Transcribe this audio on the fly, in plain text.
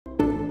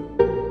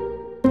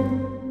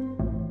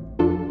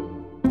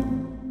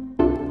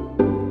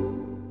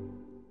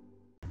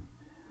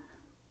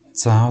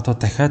За одоо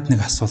дахиад нэг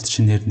асуулт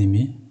шинээр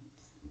нэмье.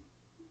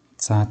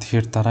 За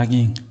тэгэхээр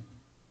дараагийн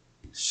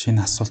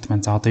шинэ асуулт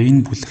маань за одоо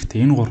энэ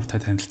бүлэгтээ энэ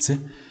гуравтай танилцъя.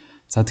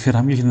 За тэгэхээр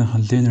хамгийн ихнийх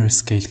нь linear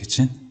scale гэж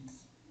байна.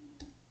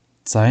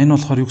 За энэ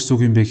болохоор юу гэсэн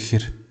үг юм бэ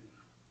гэхээр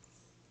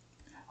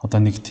одоо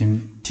нэг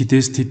тийм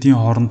тэдээс тэдийн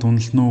хооронд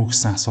үнэлнэ үү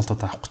гэсэн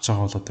асуултад авах гэж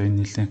байгаа бол одоо энэ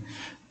нэлээд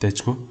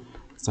дайжгүй.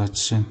 За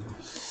жишээ нь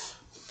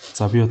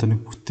за би одоо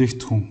нэг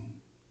бүтээгдэхүүн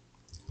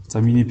за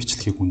миний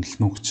бичлэгийг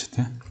үнэлнэ үү гэж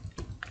тийм.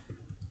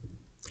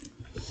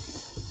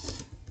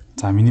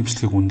 За миний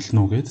бичлэгийг үнэлнэ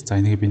үү гэд. За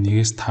энийг би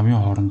 1-ээс 5-ын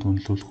хооронд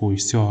үнэлүүлэх үү,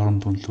 9-ийн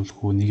хооронд үнэлүүлэх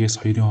үү, 1-ээс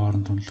 2-ын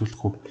хооронд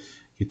үнэлүүлэх үү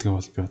гэдгээ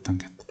бол би одоо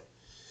ингээд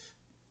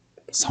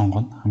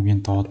сонгоно.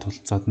 Хамгийн доод бол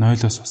за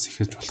 0-оос бас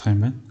ихэж болох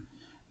юм байна.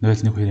 0,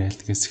 1, 2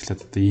 айлтгээс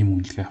эхлээд одоо ийм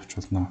үнэлгээ авч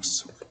болно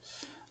гэсэн үг.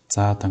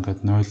 За одоо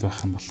ингээд 0 байх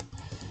юм бол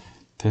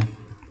тийм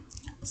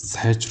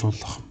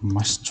сайжруулах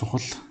маш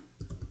чухал.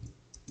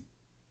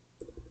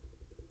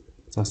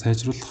 За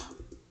сайжруулах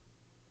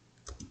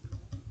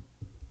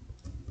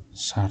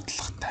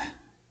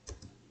шаардлагатай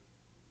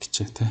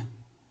бичээ тий.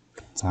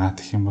 За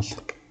тэгэх юм бол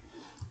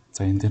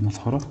за энэ дээр нь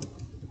болохоор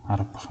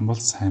 10 бах юм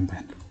бол сайн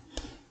байна.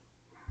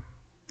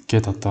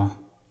 Гэт одоо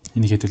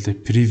энийг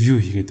хэдүүлээ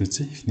превiew хийгээд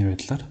үзье эхний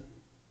байдлаар.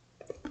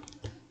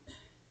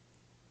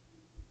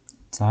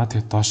 За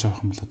тэгээд доош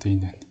явах юм бол одоо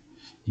энэ байна.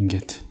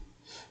 Ингээд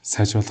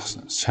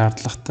сайжруулах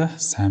шаардлагатай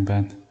сайн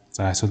байна.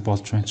 За эсвэл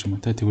болж байна ч юм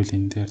уу те. Тэгвэл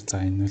энэ дээр за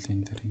энэ үл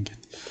энэ дээр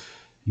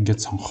ингээд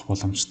сонгох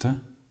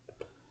боломжтой.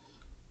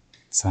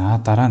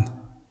 За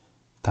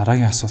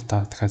дараагийн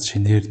асуултаа дахиад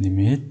шинээр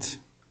нэмээд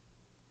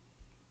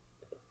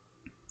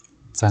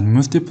за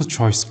multiple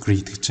choice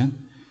grid гэж байна.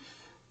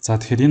 За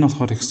тэгэхээр энэ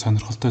болохоор их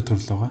сонирхолтой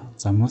төрөл байгаа.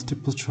 За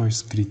multiple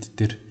choice grid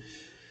дээр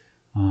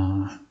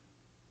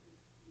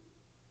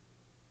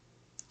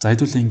за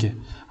хэдүүлээ ингээ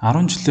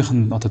 10 жилийнх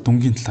нь одоо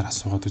дүнгийн талаар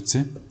асуугаад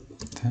үзье.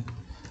 Тэ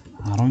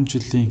 10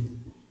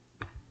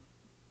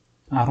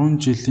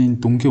 жилийн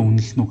дүнгээ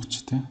үнэлнэ үү гэж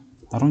тэ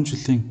 10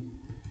 жилийн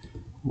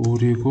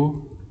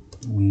өөрийгөө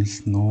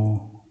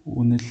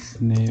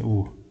үнэлнэ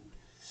үү.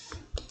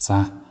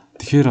 За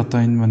тэгэхээр одоо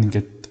энэ маань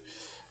ингээд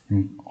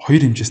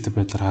хоёр хэмжээстэй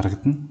байдлаар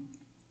харагдана.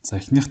 За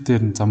эхнийх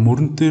дээр нь за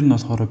мөрөн дээр нь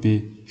болохоор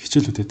би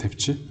хичээлүүдэд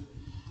тавьчих.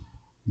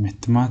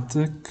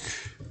 Математик,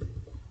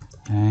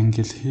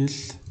 англи хэл,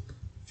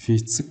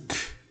 физик.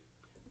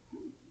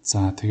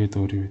 За тэгээд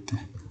өөр юу вэ?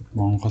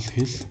 Монгол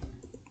хэл.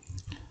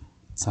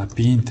 За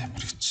биеийн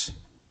тамирагч.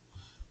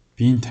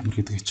 Биеийн тамир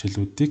гэдэг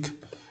хичээлүүдийг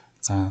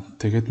за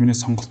тэгээд миний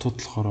сонголтууд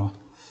болохоор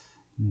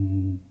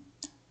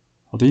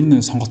одоо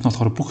энэ сонголт нь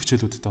болохоор бүх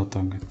хичээлүүдэд одоо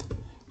ингээд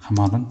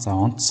хамаарна. За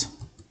онц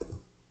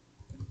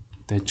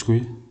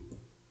дайжгүй.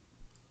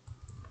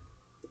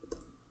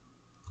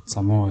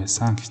 За муу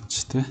байсан гэж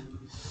тэ.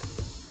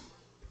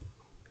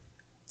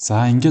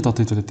 За ингээд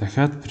одоо хэдүүлээ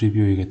дахиад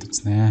превiew хийгээд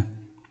үзнэ.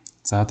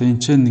 За одоо энэ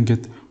чинь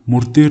ингээд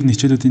мөр дээр нь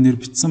хичээлүүдийн нэр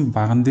бичсэн,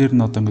 баган дээр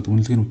нь одоо ингээд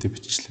үнэлгээнүүдээ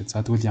биччихлээ.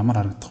 За тэгвэл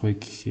ямар харагдах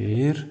вэ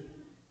гэхээр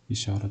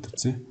ийшээ ороод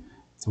үзье.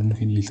 За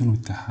өмнөх нь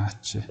илүүнүүдээ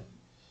хаач.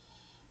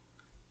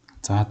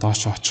 За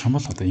доош очих юм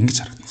бол одоо ингэж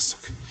харагдана гэсэн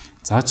үг.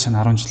 За жишээ нь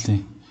 10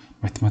 жилийн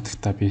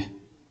математиктаа би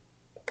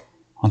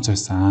онц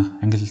байсан,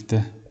 англи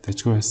хэлдээ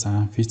дайжгүй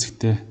байсан,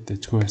 физиктээ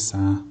дайжгүй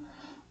байсан,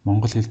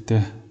 монгол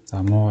хэлдээ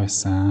за муу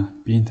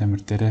байсан, биеийн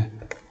тамир дээрээ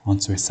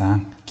онц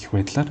байсан гэх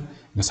байдлаар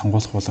ингээд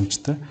сонгуулах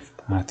боломжтой.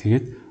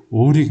 Тэгээд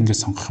өөрийг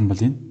ингээд сонгох юм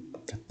бол энэ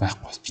ингээд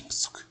байхгүй болчихно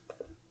гэсэн үг.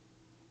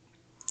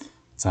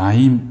 За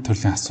ийм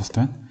төрлийн асуулт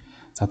байна.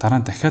 За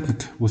дараа нь дахиад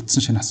нэг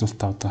үлдсэн шинэ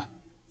асуултаа одоо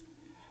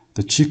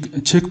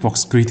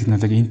checkbox grid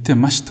гэдэг нь энэтэй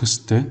маш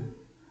төстэй.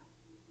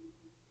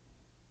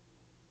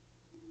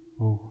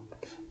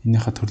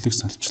 Энийхээ төрлийг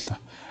сонсчлаа.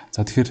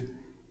 За тэгэхээр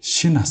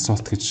шинэ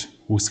асуулт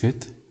гэж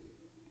үүсгээд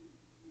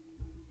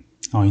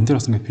энэ дээр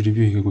бас ингээд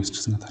превiew хийгээг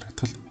үүсчихсэн надад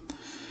харагдтал.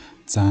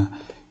 За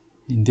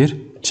энэ дээр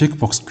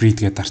checkbox grid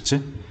гэдээ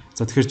дарчээ.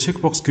 За тэгэхээр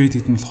checkbox grid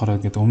гэдэг нь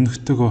болохоор ингээд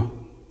өмнөхтэйгөө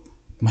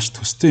маш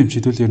төстэй юм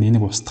шийдвэл ер нь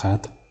энийг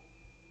устгаад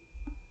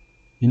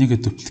энийг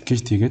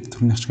duplicate хийгээд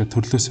түрнийх чигээ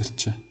төрлөөс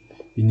олчих.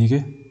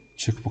 Энийг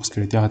checkbox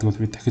grid яагаад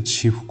гэвэл би дахиж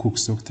шивэхгүй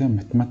гэсэн үг тийм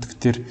математик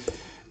дээр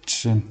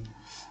жишээ нь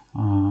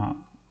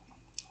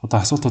одоо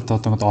асуултуудаа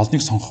одоо ингээд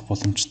олныг сонгох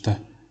боломжтой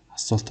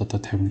асуултуудаа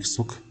тавина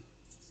гэсэн үг.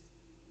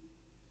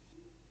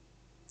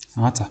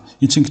 За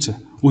энэ чинь гэж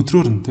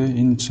өдрөөр нь тийм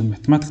энэ чинь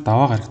математик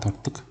даваа гарагт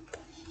ордог.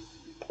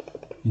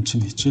 Энэ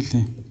чинь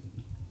хичээл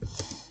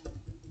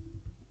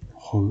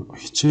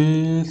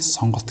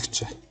сонголт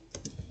гэж.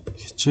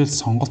 Хичээл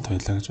сонголт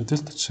байлаа гэж үгүй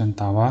л жишээ нь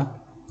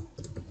даваа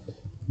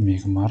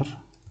мигмар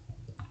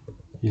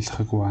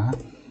илхэгва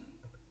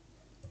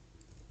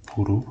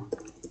пүрв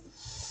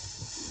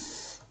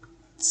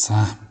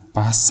за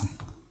баасан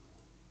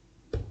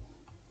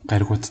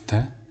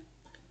гаригуудтай.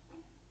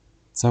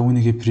 За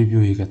үүнийг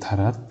превiew хийгээд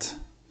хараад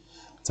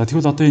за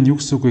тэгвэл одоо энэ юу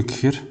гэсэн үг вэ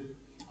гэхээр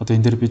одоо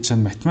энэ дээр би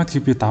чинь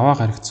математикийг би даваа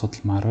гарагт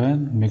судалмаар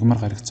байна,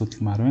 мигмар гарагт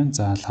судалмаар байна.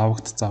 За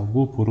лавгт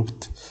завгүй,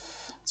 пүрвт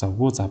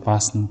завгүй, за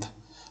баасанд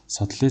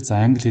судлаа.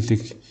 За англи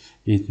хэлийг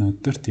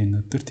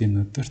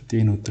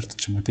энэ өдөрт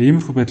ч юм уу. Тэгээ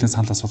иймэрхүү байдлын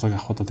санал асуулгыг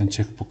авахд одоо энэ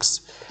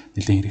checkbox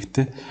нэлээд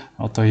хэрэгтэй.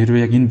 Одоо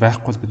хэрвээ яг энэ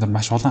байхгүй бол бид нар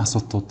маш олон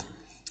асуудлууд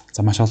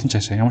маш олон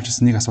цаашаа ямар ч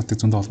нэг асуудыг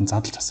зөндөө олон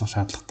задлж асуух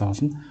шаардлагатай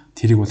болно.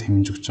 Тэрийг бол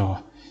хэмжиж өгч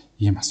байгаа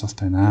ийм асуулт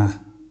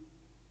байна.